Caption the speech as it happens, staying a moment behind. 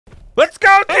Let's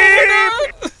go, team!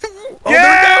 Oh,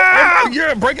 yeah!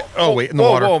 Yeah, break it. Oh, wait, in the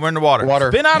water. Whoa, we're in the water.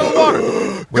 Water. Spin out of the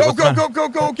water.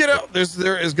 Go, get out.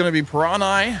 There is going to be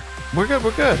piranha. We're good.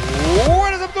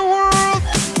 What is up, the world?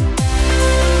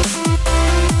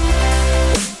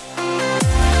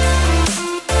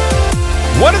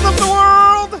 What is up, the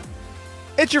world?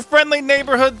 It's your friendly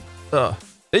neighborhood.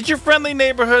 It's your friendly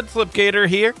neighborhood Slipgator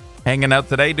here, hanging out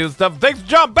today, doing stuff. Thanks for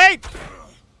John Bates.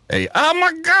 Hey, oh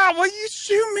my God, why you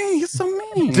shoot me? You're so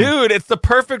mean. Dude, it's the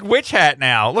perfect witch hat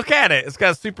now. Look at it. It's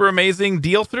got a super amazing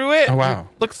deal through it. Oh, wow. It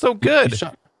looks so good.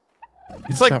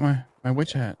 It's like my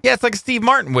witch hat. Yeah, it's like a Steve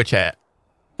Martin witch hat.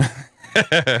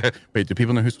 Wait, do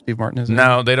people know who Steve Martin is?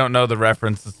 No, they don't know the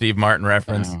reference, the Steve Martin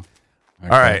reference. Oh, okay.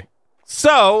 All right.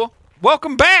 So,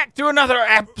 welcome back to another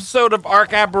episode of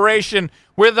Ark Aberration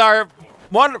with our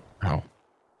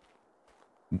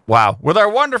with our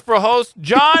wonderful host,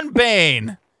 John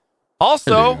Bain.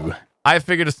 Also, Hello. I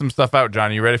figured some stuff out,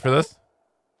 John. Are you ready for this?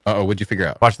 Uh-oh, what'd you figure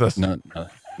out? Watch this. None of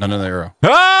the arrow.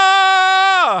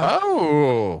 Ah!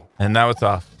 Oh. And now it's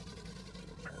off.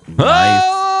 Nice.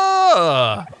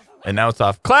 Ah! And now it's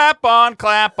off. Clap on,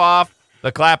 clap off.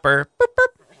 The clapper. Boop, boop.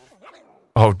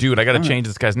 Oh, dude, I got to change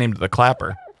this guy's name to the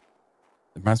clapper.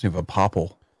 It reminds me of a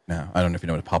popple. No, I don't know if you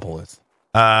know what a popple is.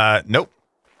 Nope.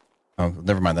 Oh,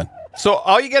 never mind then. So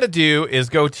all you got to do is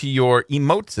go to your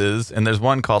emotes, and there's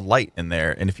one called light in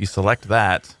there. And if you select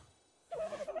that,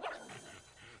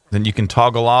 then you can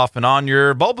toggle off and on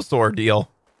your Bulbasaur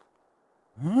deal.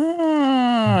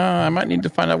 I might need to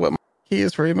find out what my key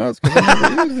is for emotes.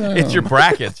 I never use them. It's your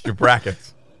brackets. Your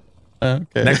brackets.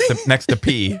 Okay. Next to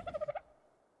P.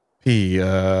 P.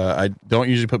 I don't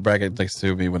usually put brackets next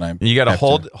to me when I'm. You got to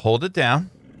hold it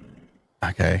down.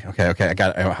 Okay. I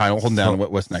got it. I'm holding down.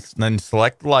 What's next? Then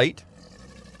select light.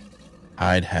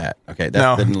 Hide hat. Okay,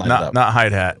 that didn't light it up. Not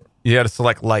hide hat. You got to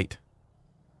select light.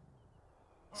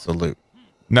 Salute.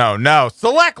 No.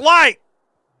 Select light.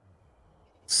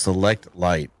 Select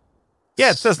light.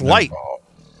 Yeah, it says light.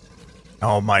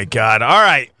 Oh my God. All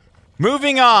right.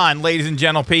 Moving on, ladies and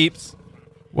gentle peeps.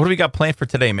 What do we got planned for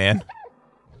today, man?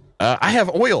 I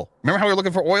have oil. Remember how we were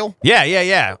looking for oil?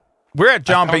 Yeah. We're at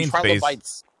John Bain's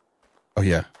base. Oh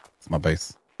yeah, it's my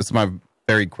base. This is my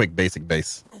very quick basic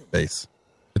base.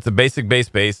 It's a basic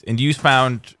base, and you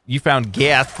found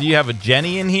gas. Do you have a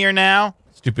Jenny in here now?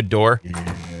 Stupid door.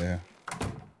 Yeah.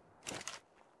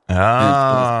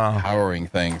 Oh. Powering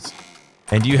things.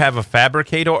 And you have a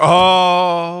fabricator.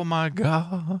 Oh my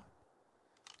God.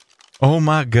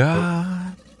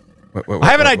 Wait,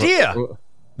 I have an idea. What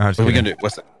are we gonna do?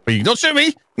 What's that? Wait, don't shoot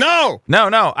me! No.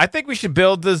 I think we should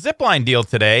build the zipline deal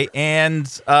today, and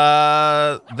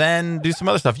then do some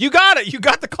other stuff. You got it. You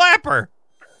got the clapper.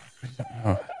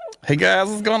 Oh. Hey guys,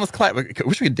 let's go on. Let's clap. I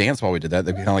wish we could dance while we did that.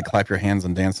 They kind of like clap your hands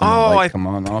and dance. And the light come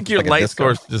on. I think your light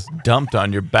source just dumped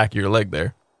on your back of your leg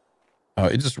there. Oh,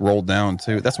 it just rolled down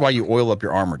too. That's why you oil up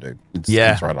your armor, dude. It just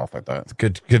comes right off like that.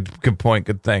 Good point.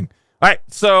 Good thing. All right,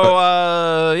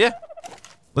 so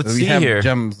let's see here.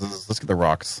 Gems. Let's get the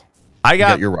rocks. I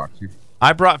got your rocks.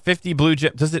 I brought 50 blue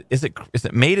gems. Is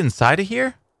it made inside of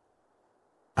here?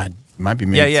 It might be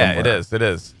made. Yeah, it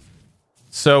is.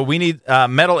 So we need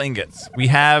metal ingots. We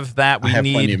have that. I have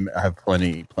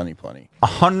plenty.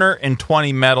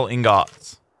 120 metal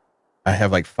ingots. I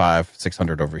have like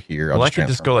 600 over here. Well, I could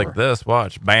just go like this.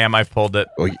 Watch. Bam, I've pulled it.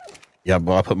 Oh, yeah,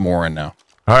 but I'll put more in now.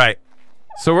 All right.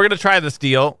 So we're going to try this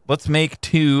deal. Let's make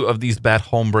 2 of these bad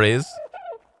hombres.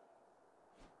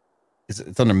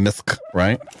 It's under misc,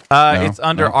 right? It's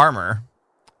under armor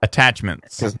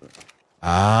attachments.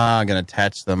 I'm going to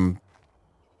attach them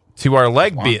to our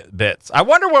leg bits. I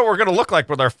wonder what we're going to look like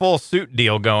with our full suit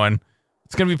deal going.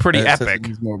 It's going to be pretty epic.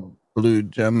 These more blue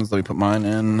gems. Let me put mine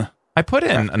in. I put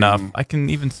in enough. I can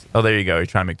even... Oh, there you go. You're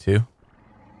trying to make 2?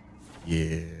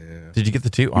 Yeah. Did you get the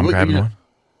 2? Oh, I'm grabbing one.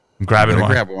 I'm grabbing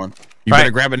one. Grab one. You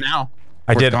better grab it now.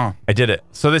 I did it.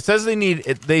 So it says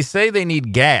they say they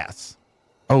need gas.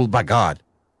 Oh my God.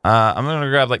 I'm gonna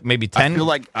grab like maybe 10.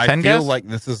 I feel like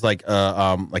this is like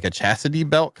a chastity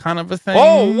belt kind of a thing.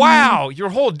 Oh wow, your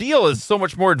whole deal is so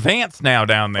much more advanced now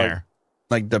down there.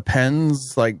 Like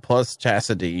depends plus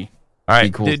chastity. All right.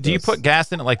 Do you put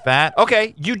gas in it like that?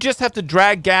 Okay. You just have to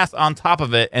drag gas on top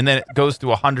of it, and then it goes to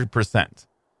 100%.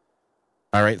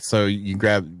 All right. So you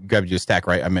grab your stack,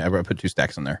 right? I mean, I put 2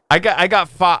 stacks in there. I got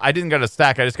 5. I didn't get a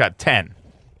stack. I just got 10.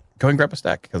 Go and grab a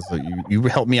stack because you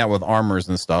help me out with armors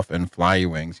and stuff and fly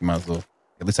wings. You might as well.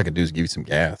 At least I could do is give you some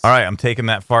gas. All right. I'm taking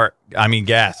that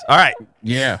gas. All right.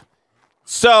 Yeah.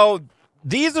 So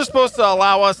these are supposed to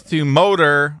allow us to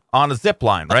motor on a zip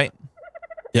line, right?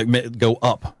 Yeah, go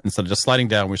up instead of just sliding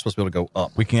down. We're supposed to be able to go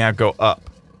up. We can go up.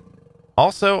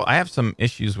 Also, I have some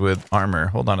issues with armor.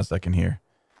 Hold on a second here.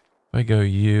 If I go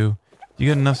you, do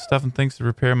you get enough stuff and things to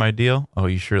repair my deal? Oh,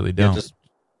 you surely don't.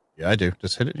 Yeah, I do.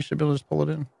 Just hit it. You should be able to just pull it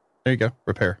in. There you go.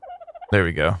 Repair. There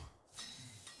we go.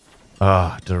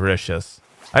 Oh, delicious.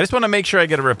 I just want to make sure I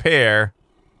get a repair.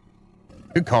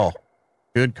 Good call.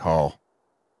 Good call.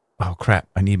 Oh, crap.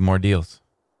 I need more deals.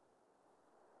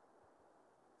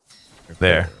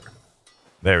 There.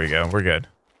 There we go. We're good.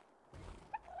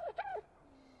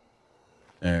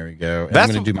 There we go. And I'm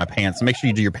going to do my pants. Make sure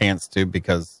you do your pants too,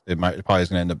 because it probably is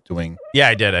going to end up doing. Yeah,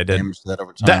 I did. Damage to that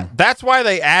over time. That's why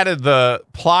they added the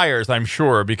pliers, I'm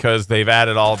sure, because they've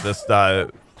added all this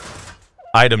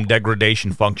item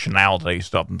degradation functionality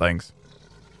stuff and things.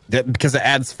 Because it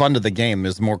adds fun to the game.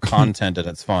 There's more content and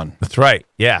it's fun. That's right.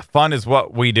 Yeah, fun is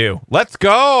what we do. Let's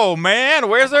go, man.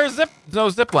 Where's our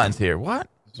zip lines here? What?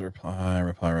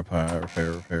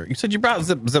 Repair. You said you brought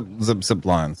zip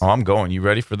lines. Oh, I'm going. You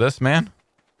ready for this, man?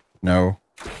 No.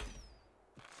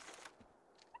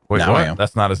 Wait, now what?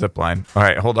 That's not a zip line. All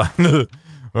right, hold on.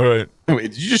 All right.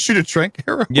 Wait, did you just shoot a trank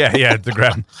arrow? Yeah, it's a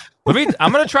grab.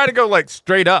 I'm gonna try to go like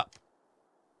straight up.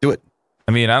 Do it.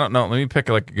 I mean, I don't know. Let me pick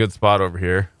like a good spot over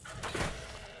here.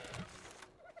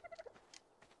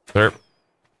 Derp.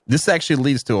 This actually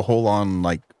leads to a hole on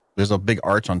like there's a big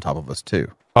arch on top of us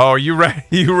too. Oh, are you ready?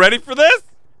 You ready for this?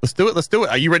 Let's do it. Let's do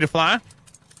it. Are you ready to fly?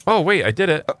 Oh, wait, I did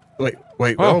it. Wait.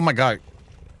 Oh my god.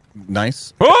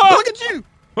 Nice. Oh! Look at you.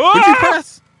 What'd you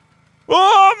press?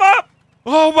 Oh, I'm up.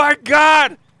 Oh my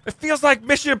god. It feels like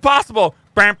Mission Impossible.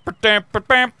 Oh, here it comes.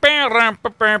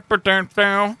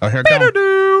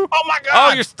 Oh my god.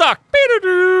 Oh, you're stuck.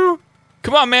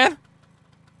 Come on, man.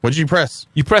 What'd you press?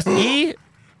 You press E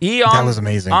on, that was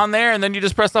amazing. On there, and then you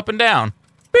just press up and down.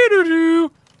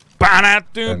 Oh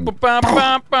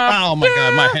my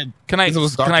god, my head. Can I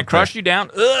crush you down?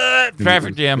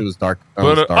 Traffic jam. It was dark.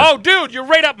 Oh, dude, you're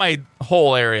right up my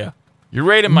whole area. You're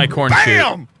right in my corn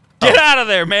shoot. Get out of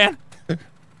there, man.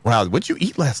 Wow, what'd you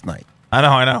eat last night?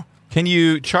 I know. Can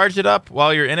you charge it up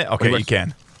while you're in it? Okay, you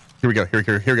can. Here we go. Here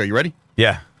we go. You ready?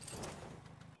 Yeah.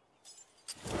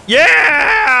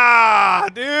 Yeah,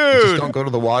 dude. Just don't go to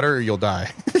the water or you'll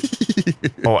die.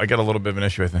 Oh, I got a little bit of an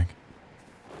issue, I think.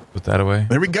 Put that away.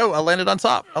 There we go. I landed on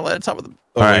top. I landed on top of the...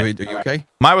 Oh, all right. Wait, are you okay?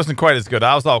 Mine wasn't quite as good.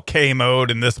 I was all K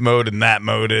mode and this mode and that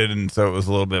moded, and so it was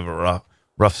a little bit of a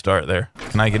rough start there.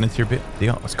 Can I get into your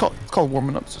deal? It's called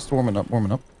warming up. It's just warming up.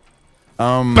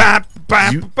 Bap.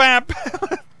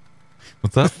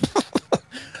 What's up?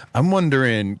 I'm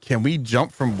wondering, can we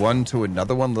jump from one to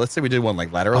another one? Let's say we did one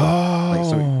like laterally.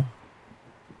 Oh.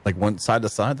 Like one side to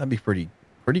side. That'd be pretty.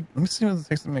 Let me see what it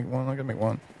takes to make one. I'm gonna make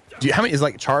one. How many is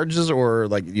like charges or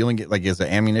like you only get like is it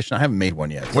ammunition? I haven't made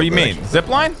one yet. What do you mean? Zip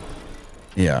line?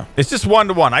 Yeah. It's just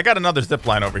 1-to-1. I got another zip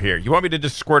line over here. You want me to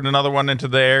just squirt another one into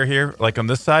the air here, like on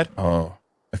this side? Oh,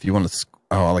 if you want to.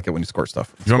 Oh, I like it when you squirt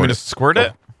stuff. You want me to squirt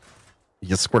it? You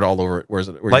just squirt all over it. Where's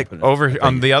it? Where like over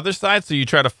on the other side, so you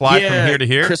try to fly from here to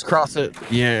here? Crisscross it.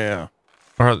 Yeah.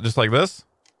 Or just like this?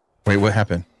 Wait, what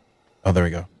happened? Oh, there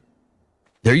we go.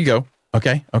 There you go.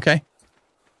 Okay.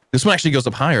 This one actually goes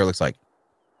up higher, it looks like.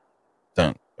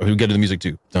 Dun. We get to the music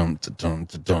too. Dun dun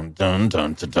dun dun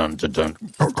dun dun dun dun.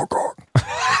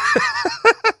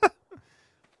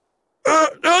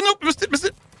 No, missed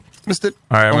it.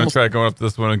 All right, I'm gonna try going up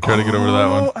this one and try to get over to that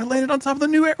one. I landed on top of the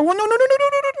new air. Oh, no.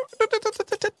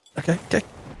 Okay.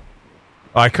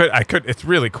 Oh, I could. It's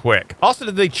really quick. Also,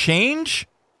 did they change?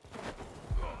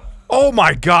 Oh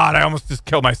my god! I almost just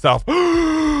killed myself.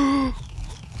 Are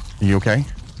you okay?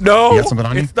 No, you got something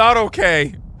on you? It's not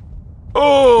okay.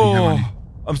 Oh,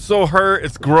 I'm so hurt.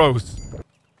 It's gross.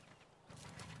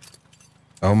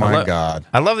 Oh my god!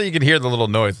 I love that you can hear the little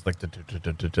noise. It's like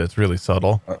it's really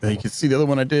subtle. You can see the other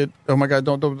one I did. Oh my god!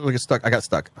 Don't get stuck. I got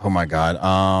stuck. Oh my god.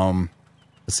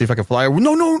 Let's see if I can fly.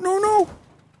 No! Whoa!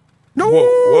 No!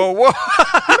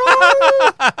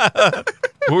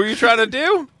 What were you trying to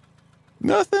do?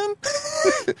 Nothing.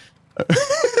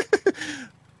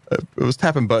 It was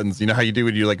tapping buttons. You know how you do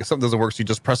when you like if something doesn't work, so you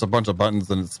just press a bunch of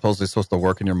buttons and it's supposed to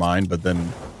work in your mind, but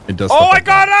then it does. Oh, I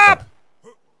got up!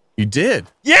 You did?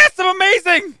 Yes, I'm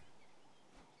amazing.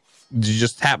 Did you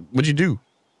just tap? What'd you do?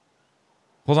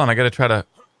 Hold on, I gotta try to.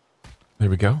 There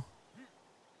we go.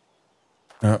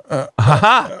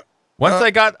 Once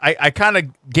I kind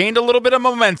of gained a little bit of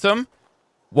momentum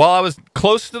while I was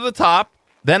close to the top.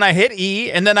 Then I hit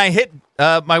E, and then I hit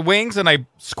my wings, and I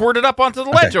squirted up onto the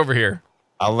ledge over here.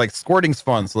 I like squirting's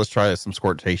fun, so let's try some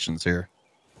squirtations here.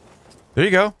 There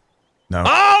you go. No.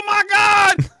 Oh my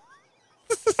god!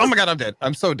 Oh my god, I'm dead.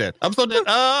 I'm so dead.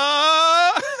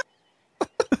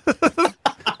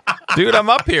 Dude, I'm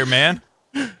up here, man.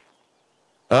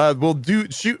 We'll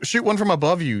shoot one from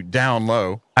above you down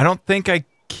low. I don't think I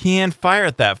can fire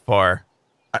it that far.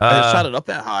 I shot it up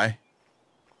that high.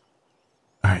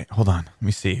 All right, hold on. Let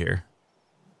me see here.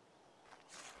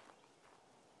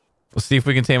 We'll see if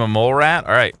we can tame a mole rat.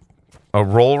 All right. A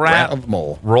roll rat? Rat of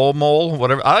mole. Roll mole,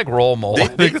 whatever. I like roll mole. I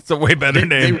think it's a way better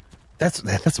name.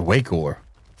 That's way cooler.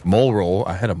 Mole roll.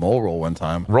 I had a mole roll one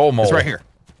time. Roll mole. It's right here.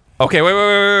 Okay, wait.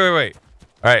 All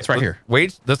right. It's right here.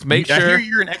 Wait, let's make sure. I hear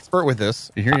you're an expert with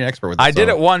this. I did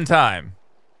it one time.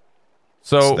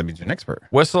 So that means you're an expert.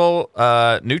 Whistle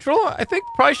neutral, I think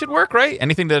probably should work, right?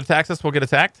 Anything that attacks us will get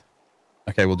attacked.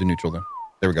 Okay, we'll do neutral then.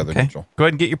 There we go. They're neutral. Go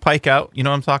ahead and get your pike out. You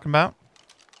know what I'm talking about?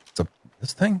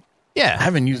 This thing? Yeah. I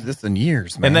haven't used this in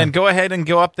years, man. And then go ahead and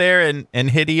go up there and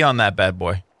hit E on that bad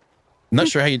boy. I'm not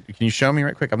sure how can you show me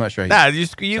right quick? I'm not sure how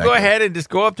you go ahead and just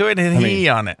go up to it and hit E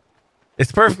on it.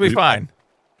 It's perfectly fine.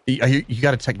 You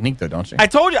got a technique though, don't you? I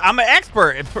told you, I'm an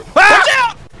expert. Watch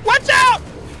out! Watch out!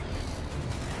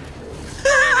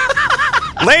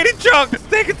 Lady Chunks,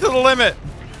 take it to the limit.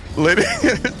 Lady,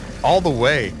 all the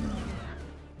way.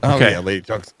 Oh okay. Yeah, Lady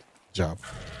Chunks. Good job.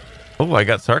 Oh, I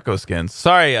got Sarco skins.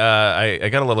 Sorry, I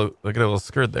got a little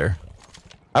scared there.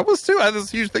 I was too. This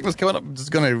huge thing was coming up.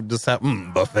 Just gonna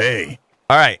have buffet.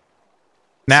 All right.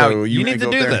 Now so you need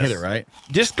to do this. And hit it, right?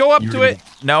 Just go up to it.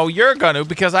 No, you're gonna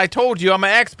because I told you I'm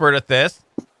an expert at this,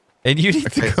 and you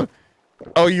need to go.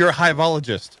 Oh, you're a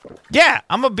hiveologist. Yeah,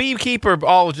 I'm a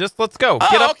beekeeper-ologist. Let's go.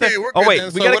 Get up there. Oh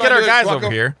wait, we gotta get our guys over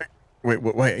here.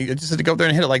 Wait. You just had to go up there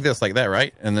and hit it like this, like that,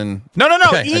 right? And then no.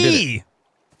 Okay, E.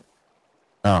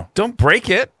 Oh, don't break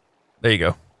it. There you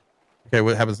go. Okay,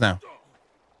 what happens now?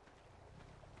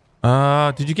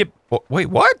 Did you get? Wait,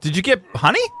 what? Did you get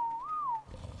honey?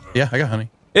 Yeah, I got honey.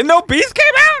 And no bees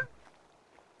came out?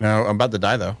 No, I'm about to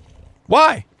die though.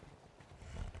 Why?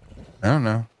 I don't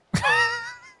know.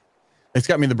 It's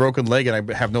got me the broken leg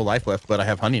and I have no life left, but I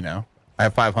have honey now. I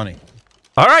have 5 honey.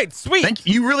 All right, sweet. Thank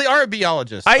you. You really are a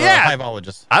biologist. Yeah. A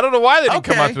hiveologist. I don't know why they didn't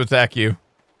come out to attack you.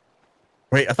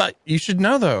 Wait, I thought you should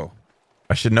know though.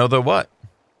 I should know the what?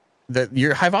 That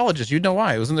you're a hiveologist. You'd know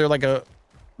why. Wasn't there like a...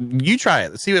 You try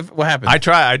it. Let's see what happens. I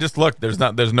try. I just looked. There's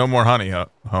no more honey,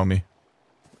 homie.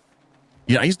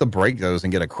 Yeah, I used to break those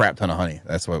and get a crap ton of honey.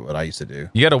 That's what I used to do.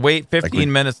 You got to wait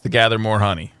 15 minutes to gather more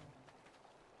honey.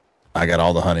 I got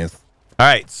all the honeys. All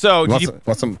right. So did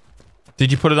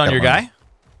you put it on your guy?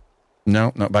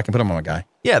 No, but I can put them on my guy.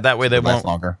 Yeah, that way they won't.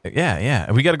 Longer. Yeah.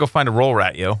 We got to go find a roll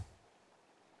rat, yo.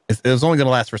 It was only going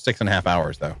to last for 6.5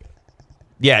 hours, though.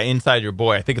 Yeah, inside your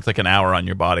boy. I think it's like an hour on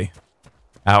your body.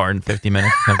 Hour and 50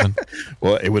 minutes, something.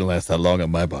 Well, it wouldn't last that long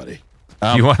on my body.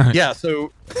 Yeah,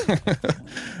 so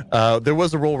there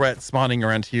was a roll rat spawning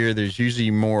around here. There's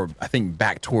usually more, I think,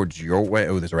 back towards your way.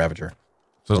 Oh, there's a Ravager.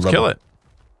 So let's kill it.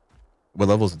 What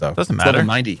level is it, though? Doesn't matter. It's level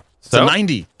 90. So? It's a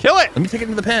 90. Kill it. Let me take it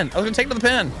to the pen. I was going to take it to the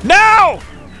pen. No!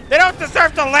 They don't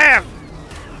deserve to live.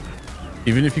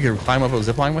 Even if you could climb up a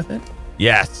zip line with it?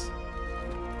 Yes.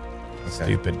 Okay.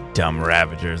 Stupid, dumb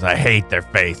Ravagers. I hate their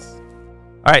face.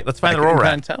 All right, let's find the roll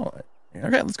rat.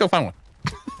 Okay, let's go find one.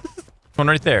 One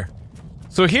right there.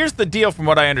 So here's the deal from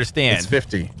what I understand. It's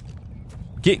 50.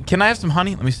 Can I have some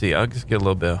honey? Let me see. I'll just get a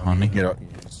little bit of honey.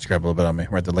 Just grab a little bit on me.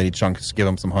 Right, the lady chunk. Just give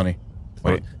him some honey.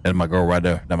 Wait. That's my girl right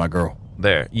there. That's my girl.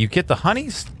 There. You get the honey.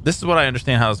 This is what I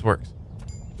understand how this works.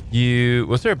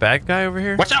 Was there a bad guy over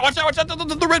here? Watch out.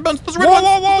 The red buns. Those red buns.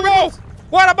 Whoa.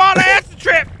 What about an acid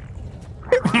trip?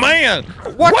 Man.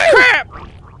 What crap?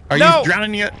 Are you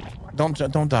drowning yet?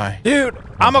 Don't die. Dude,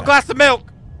 I'm a glass of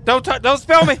milk. Don't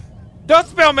spill me. Don't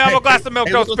spill me. I'm a glass of milk.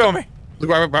 Don't spill me. Look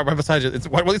right beside you. It's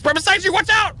right beside you. Watch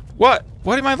out. What?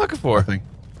 What am I looking for?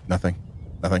 Nothing.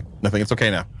 It's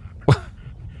okay now.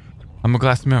 I'm a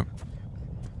glass of milk.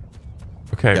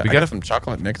 Okay, we got some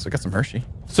chocolate mix. We got some Hershey.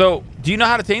 So, do you know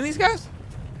how to tame these guys?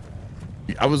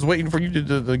 I was waiting for you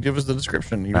to give us the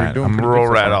description. You were doing I'm a rural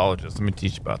ratologist. Let me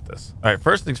teach you about this. All right,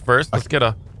 first things first. Let's get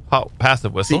a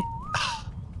passive whistle.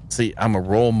 See, I'm a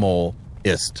roll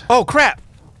mole-ist. Oh, crap.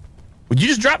 Would you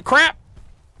just drop crap?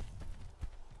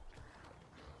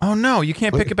 Oh, no. You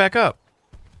can't pick it back up.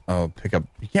 Oh,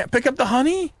 you can't pick up the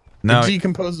honey? No. The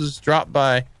decomposes drop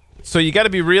by. So you got to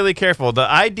be really careful. The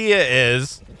idea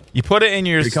is you put it in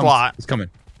your slot. It's coming.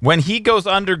 When he goes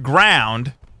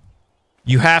underground,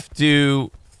 you have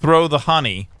to throw the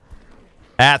honey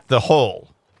at the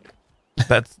hole.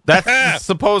 That's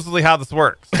supposedly how this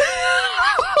works.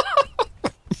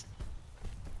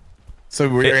 So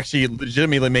we're actually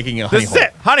legitimately making a honey hole. This is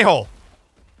it. Honey hole.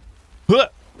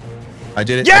 I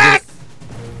did it. Yes!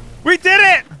 We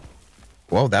did it!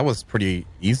 Whoa, that was pretty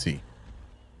easy.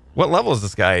 What level is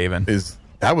this guy even?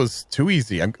 That was too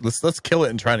easy. Let's kill it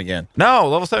and try it again. No,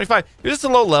 level 75. You're just a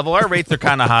low level. Our rates are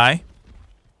kind of high.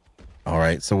 All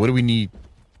right. So what do we need?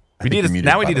 We need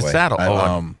a saddle.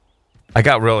 I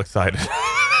got real excited.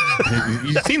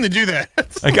 You seem to do that.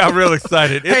 I got real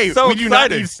excited. It's so we do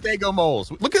not exciting. need stego moles.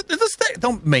 Look at the stego.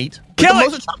 Don't mate. Kill it.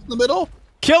 Most chops in the middle.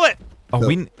 Kill it. Oh, No,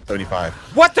 we 75.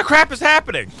 What the crap is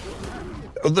happening?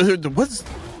 What's most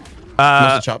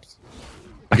of chops?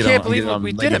 I can't believe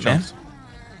we did it, man.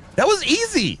 That was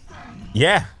easy.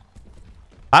 Yeah.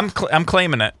 I'm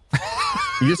claiming it.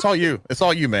 It's all you. It's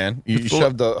all you, man. You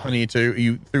shoved the honey too.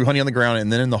 You threw honey on the ground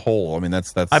and then in the hole. I mean,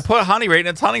 that's. I put honey right in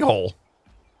its honey hole.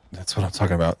 That's what I'm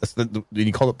talking about. That's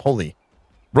you call it pulley.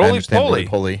 Roly poly.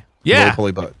 Pulley. Yeah. Roly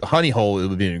poly, but honey hole, it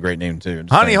would be a great name too.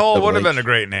 Honey hole would have been a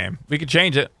great name. We could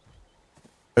change it.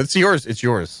 It's yours. It's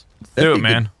yours. Do it,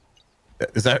 man.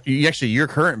 Is that your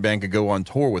current band could go on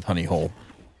tour with Honey Hole?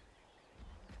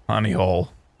 Honey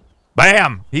hole.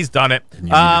 Bam! He's done it. And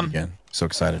you did it again. So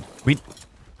excited.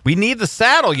 We need the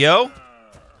saddle, yo.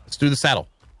 Let's do the saddle.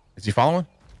 Is he following?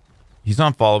 He's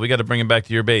on follow. We got to bring him back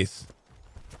to your base.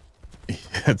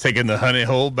 Taking the honey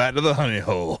hole back to the honey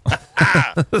hole.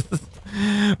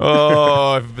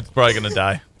 Oh, it's probably gonna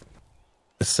die.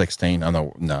 It's 16.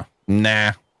 No.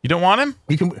 Nah. You don't want him?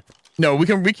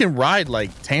 We can ride like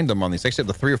tandem on these. Except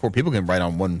the 3 or 4 people can ride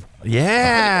on one.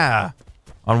 Yeah.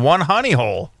 On one honey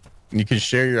hole. You can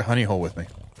share your honey hole with me.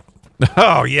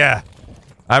 Oh yeah.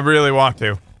 I really want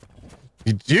to.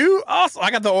 You do? Awesome.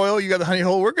 I got the oil. You got the honey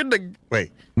hole. We're going to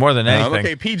wait. More than anything.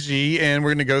 Okay, PG, and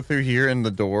we're going to go through here in the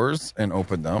doors and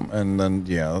open them, and then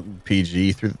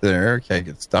PG through there. Okay,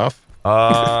 good stuff.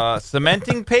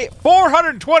 Cementing paint.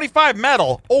 425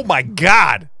 metal. Oh my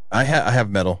god. I have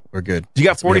metal. We're good. You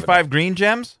got 45 green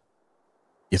gems?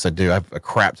 Yes, I do. I have a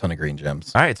crap ton of green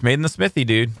gems. All right, it's made in the smithy,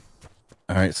 dude.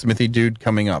 All right, smithy dude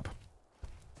coming up.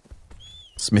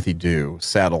 Smithy do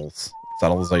saddles.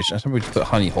 Saddleization. I think we just put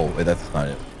honey hole. Wait, that's not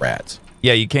it. Rat.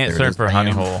 Yeah, you can't search for honey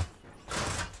hole.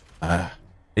 Are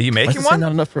you making one?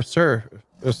 Not enough for sir.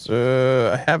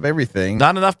 I have everything.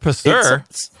 Not enough per sir.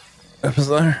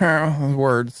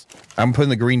 Words. I'm putting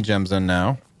the green gems in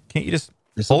now. Can't you just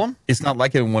pull them? It's not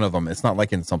like in one of them. It's not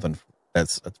like in something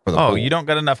that's for the Oh, pool. you don't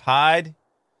got enough hide?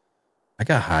 I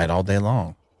got hide all day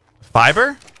long.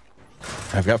 Fiber?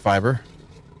 I've got fiber.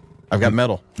 I've got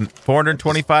metal.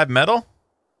 425 metal?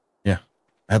 Yeah.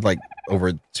 I had like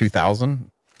over 2,000.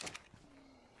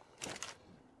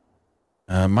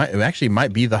 It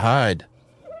might be the hide.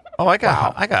 Oh, I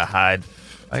got hide.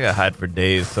 I got hide for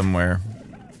days somewhere.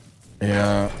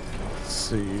 Yeah. Let's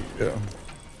see.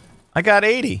 I got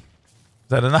 80. Is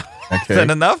that enough? Okay. Is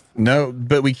that enough? No,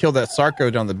 but we killed that Sarco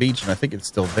down the beach, and I think it's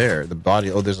still there. The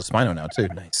body. Oh, there's a Spino now too.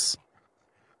 Nice.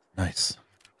 Nice.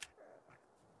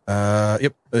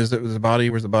 Yep. There's the body.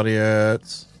 Where's the body at?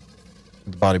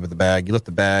 The body with the bag. You lift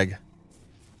the bag.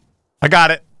 I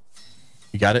got it.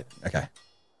 You got it? Okay.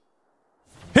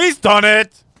 He's done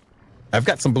it. I've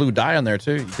got some blue dye on there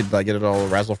too. You could like get it all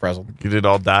razzle frazzle. Get it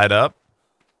all dyed up.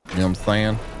 You know what I'm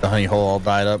saying? The honey hole all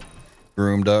dyed up,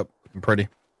 groomed up, and pretty.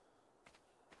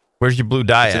 Where's your blue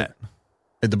dye at?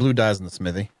 The blue dye's in the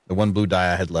smithy. The one blue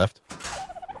dye I had left.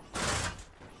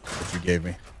 That you gave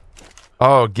me.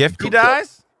 Oh, gifty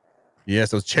dyes?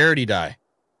 Yes, it was charity dye.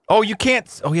 Oh, you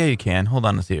can't. Oh, yeah, you can. Hold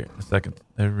on. Let's see here. A second.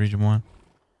 There, region 1.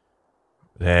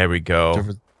 There we go.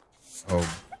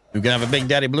 Oh, you gonna have a big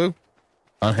daddy blue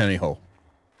on honey hole.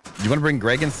 Do you want to bring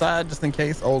Greg inside just in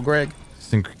case? Old Greg.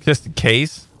 Just in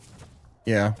case.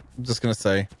 Yeah, I'm just gonna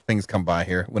say things come by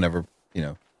here whenever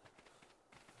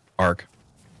Ark.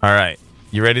 All right,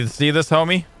 you ready to see this,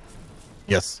 homie?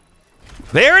 Yes.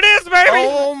 There it is, baby.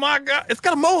 Oh my God! It's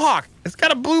got a mohawk. It's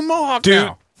got a blue mohawk Dude,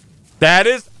 now. that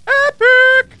is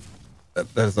epic.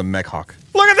 That is a mech hawk.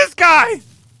 Look at this guy.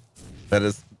 That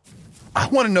is. I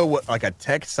want to know what like a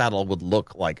tech saddle would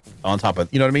look like on top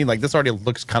of. You know what I mean? Like this already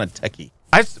looks kind of techy.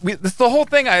 This is the whole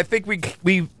thing. I think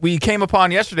we came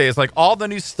upon yesterday. Is like all the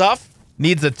new stuff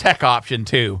needs a tech option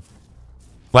too,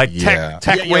 like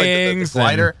tech wings.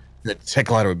 Like the tech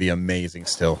glider would be amazing.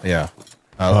 Still, yeah.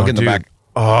 I'll get in the back.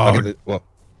 Oh,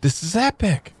 this is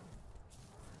epic.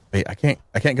 Wait, I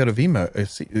can't go to V mode,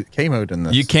 K mode in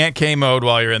this. You can't K mode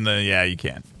while you're in the. Yeah, you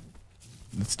can.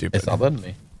 It's stupid. It's not letting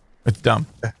me. It's dumb.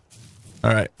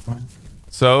 All right.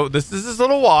 So this is his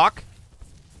little walk.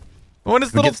 When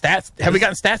is little stats? Have we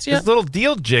gotten stats yet? His little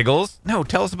deal jiggles. No,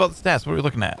 tell us about the stats. What are we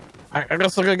looking at? I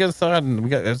guess we're gonna get inside, and we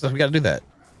got to do that.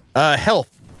 Health.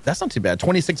 That's not too bad.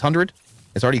 2,600.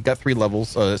 It's already got 3 levels.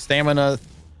 Stamina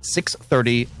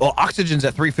 630. Well, oxygen's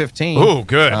at 315. Oh,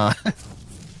 good.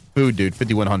 Food, dude,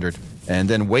 5,100. And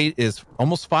then weight is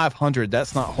almost 500.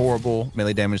 That's not horrible.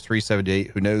 Melee damage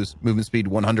 378. Who knows? Movement speed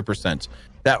 100%.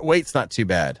 That weight's not too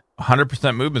bad.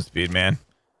 100% movement speed, man.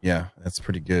 Yeah, that's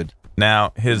pretty good.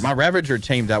 Now my Ravager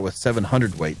tamed out with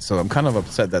 700 weight, so I'm kind of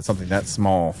upset that something that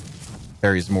small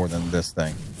carries more than this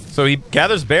thing. So he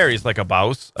gathers berries like a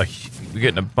boss. We're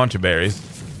getting a bunch of berries.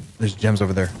 There's gems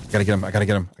over there. Gotta get him. I gotta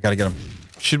get him. I gotta get him.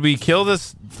 Should we kill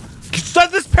this?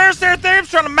 This Paraceratherium's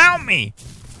trying to mount me.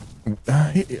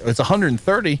 It's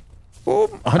 130. Ooh,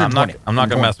 120. I'm not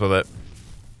gonna mess with it.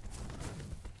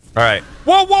 All right.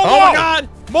 Whoa, whoa, whoa! Oh my God!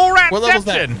 Mole rat What level's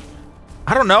that?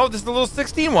 I don't know. This is the little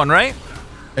 16 one, right?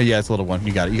 Yeah, it's a little one.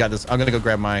 You got it. You got this. I'm gonna go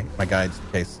grab my guides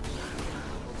in case.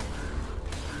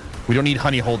 We don't need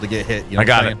honey hole to get hit. You know I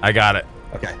got it. I got it.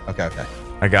 Okay.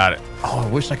 I got it. Oh, I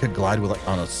wish I could glide with like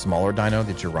on a smaller dino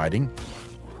that you're riding.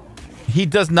 He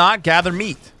does not gather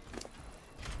meat.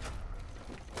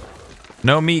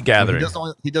 No meat gathering.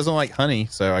 He doesn't like honey,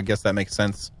 so I guess that makes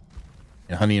sense.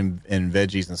 And honey and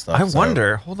veggies and stuff. I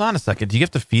wonder. Hold on a second. Do you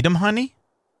have to feed him honey?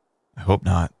 I hope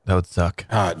not. That would suck.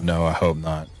 No, I hope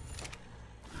not.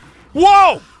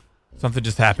 Whoa! Something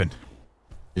just happened.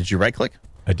 Did you right click?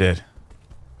 I did.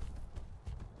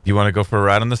 Do you want to go for a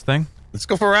ride on this thing? Let's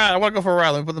go for a ride. I want to go for a ride.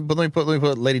 Let me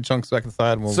put Lady Chunks back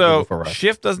inside. And we'll go for a ride.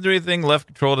 Shift doesn't do anything. Left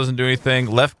control doesn't do anything.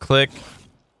 Left click.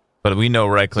 But we know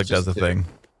right click does the thing.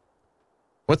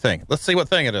 What thing? Let's see what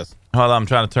thing it is. Hold on. I'm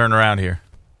trying to turn around here.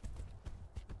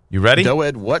 You ready?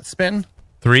 Doed what spin?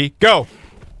 3, go.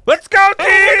 Let's go, team!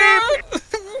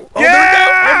 Oh,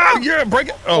 yeah! Yeah, break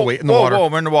it. Oh, wait, in the water. Whoa,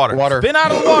 we're in the water. Spin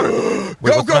out of the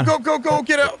water. Go,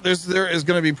 get out. There is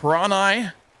going to be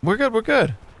piranha. We're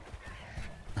good.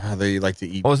 They like to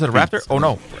eat. Oh, is it a raptor? Beets. Oh,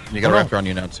 no. You got a raptor on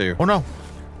you now, too. Oh, no.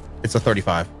 It's a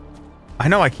 35. I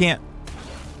know, I can't.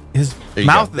 His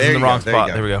mouth is in the wrong spot.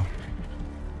 There we go.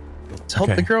 Let's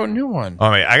help to grow a new one. Oh,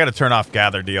 wait, I got to turn off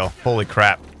gather deal. Holy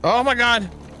crap. Oh, my God.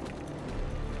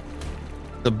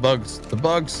 The bugs.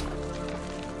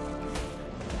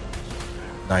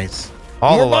 Nice.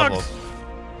 All More the bugs.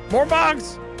 levels. More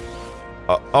bugs.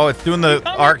 Oh, it's doing the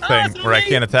arc thing where I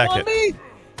can't attack it.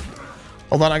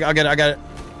 Hold on, I got it.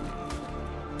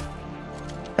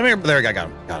 Come here. There, I got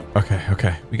him.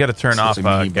 Okay. We got to turn off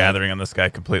gathering on this guy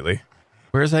completely.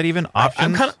 Where is that even?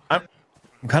 Options? I'm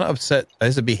kind of upset.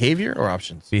 Is it behavior or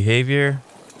options? Behavior.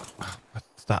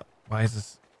 Stop. Why is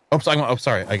this? Oh,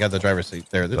 sorry. I got the driver's seat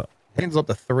there. Hands up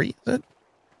to 3, is it?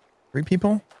 3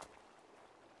 people?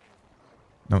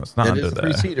 No, it's not It under is a that.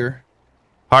 3-seater.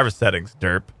 Harvest settings,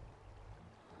 derp.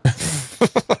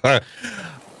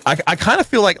 I kind of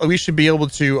feel like we should be able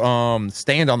to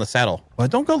stand on the saddle. Well,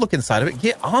 don't go look inside of it.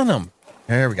 Get on them.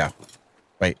 There we go.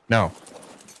 Wait, no.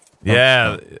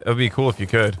 Yeah, it would be cool if you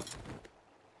could.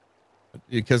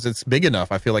 Because it's big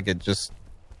enough. I feel like it just...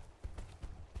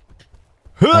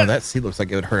 Oh, that seat looks like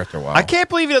it would hurt after a while. I can't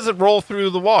believe he doesn't roll through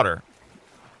the water.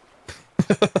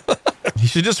 He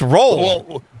should just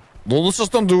roll. Well, let's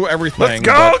just undo everything. Let's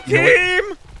go,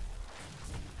 team!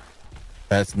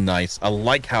 That's nice. I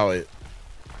like how it...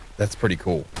 That's pretty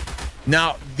cool.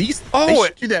 Now, they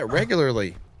should do that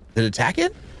regularly. Did it attack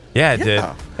it? Yeah, it did.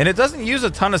 And it doesn't use a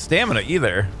ton of stamina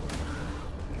either.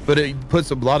 But it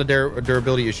puts a lot of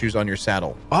durability issues on your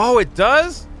saddle. Oh, it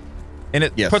does? And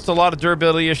it puts a lot of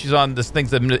durability issues on this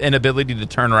thing's inability to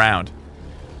turn around.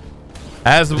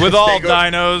 As with all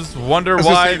dinos, wonder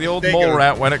why the old mole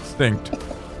rat went extinct.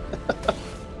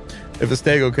 If the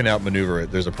stego can outmaneuver it,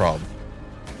 there's a problem.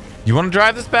 You want to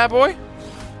drive this bad boy?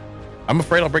 I'm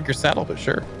afraid I'll break your saddle, but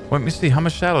sure. Let me see how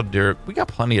much saddle we got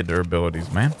plenty of durabilities,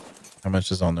 man. How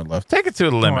much is on there left? Take it to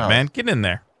the limit, man. Get in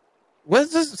there. What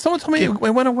is this? Someone told me it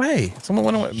went away. Someone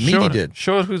went away. Meaty did.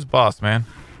 Show it who's boss, man.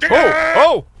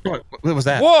 Oh! What was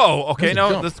that? Whoa! Okay,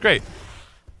 no, that's great.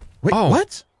 Wait,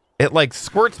 what? It like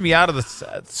squirts me out of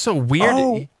the... It's so weird.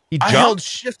 Oh, he I held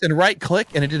shift and right click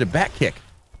and it did a back kick.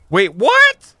 Wait,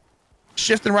 what?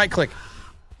 Shift and right click.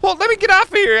 Well, let me get off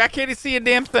of here. I can't even see a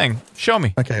damn thing. Show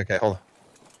me. Okay, hold on.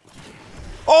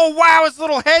 Oh, wow, his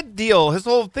little head deal. His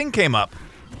whole thing came up.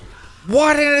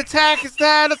 What an attack is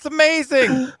that? That's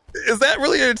amazing. Is that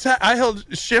really an attack? I held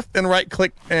shift and right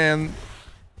click and...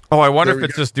 Oh, I wonder if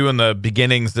it's just doing the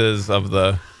beginnings of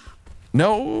the...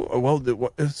 No, well,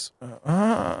 what is...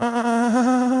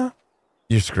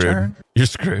 You're screwed. Turn. You're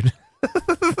screwed.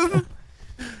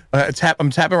 I'm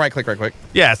tapping right click.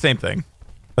 Yeah, same thing.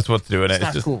 That's what's doing it.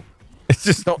 It's just cool. It's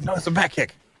just... No, it's a back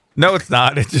kick. No, it's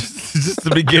not. It's just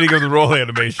the beginning of the roll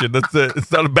animation. That's it.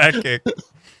 It's not a back kick.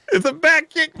 It's a back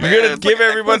kick, man. You're going to give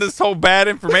everyone this whole bad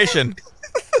information.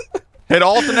 Hit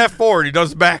Alt and F4 and he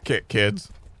does back kick, kids.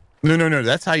 No.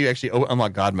 That's how you actually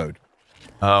unlock God mode.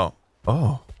 Oh.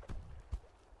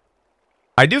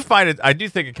 I do find it. I do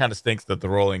think it kind of stinks that the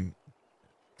rolling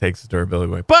takes its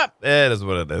durability away, but it is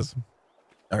what it is.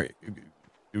 All right,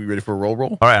 are we ready for a roll?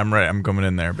 All right, I'm ready. I'm coming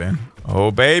in there, man.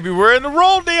 Oh baby, we're in the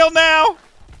roll deal now.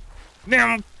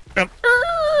 Dude,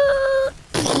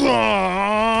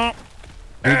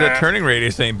 that turning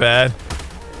radius ain't bad.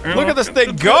 Look at this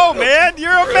thing go, man.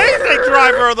 You're an amazing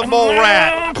driver of the mole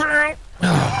rat.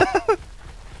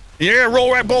 Yeah,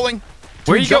 roll rat bowling.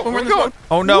 Where you go? Where you going?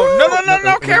 Oh no!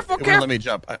 No! Careful! Let me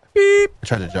jump. Beep. I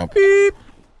tried to jump. Beep.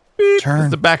 Beep. Turn.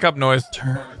 It's a backup noise.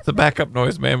 Turn. It's a backup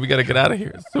noise, man. We gotta get out of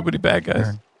here. So many bad guys.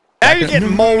 Turn. Now you're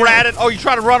getting mole ratted. Oh, you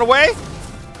trying to run away?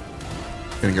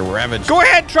 Gonna get ravaged. Go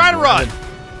ahead, try to run.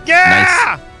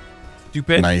 Yeah. Nice.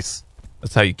 Stupid. Nice.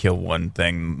 That's how you kill one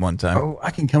thing one time. Oh,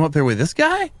 I can come up there with this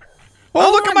guy?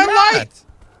 Oh, look at my light.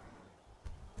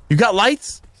 You got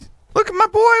lights? Look at my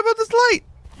boy about this light.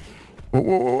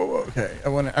 Whoa. Okay.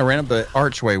 I ran up the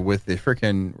archway with the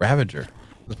freaking Ravager.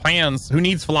 The plans. Who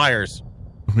needs flyers?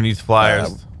 Who needs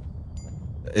flyers?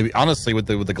 Honestly, with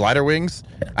the glider wings,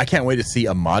 I can't wait to see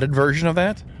a modded version of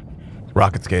that.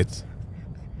 Rocket skates.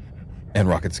 And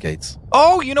rocket skates.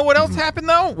 Oh, you know what else happened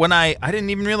though? When I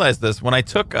didn't even realize this. When I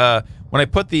took when I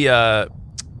put the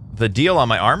deal on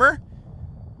my armor,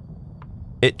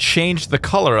 it changed the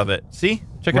color of it. See?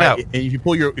 Check it out. And if you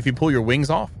pull your wings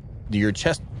off, your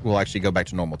chest will actually go back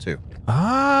to normal too.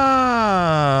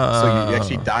 Ah. So you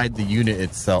actually dyed the unit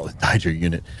itself. Dyed your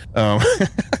unit.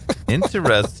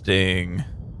 Interesting.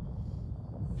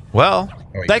 Well,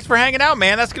 thanks for hanging out,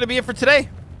 man. That's going to be it for today.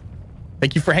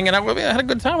 Thank you for hanging out with me. I had a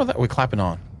good time with that. We're clapping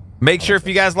on. Make sure if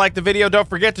you guys like the video, don't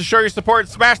forget to show your support.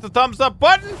 Smash the thumbs up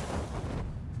button.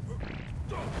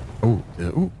 Ooh.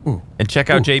 And check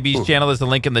out JB's channel. There's a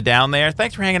link in the down there.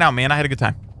 Thanks for hanging out, man. I had a good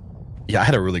time. Yeah, I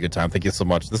had a really good time. Thank you so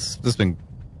much. This has been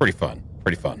pretty fun.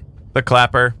 Pretty fun. The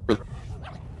clapper.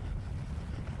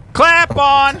 Clap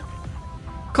on.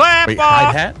 Clap Wait, off.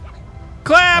 hide hat?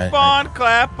 Clap on.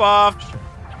 Clap off.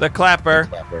 The clapper. The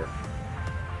clapper.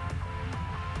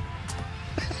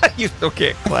 You still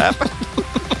can't clap.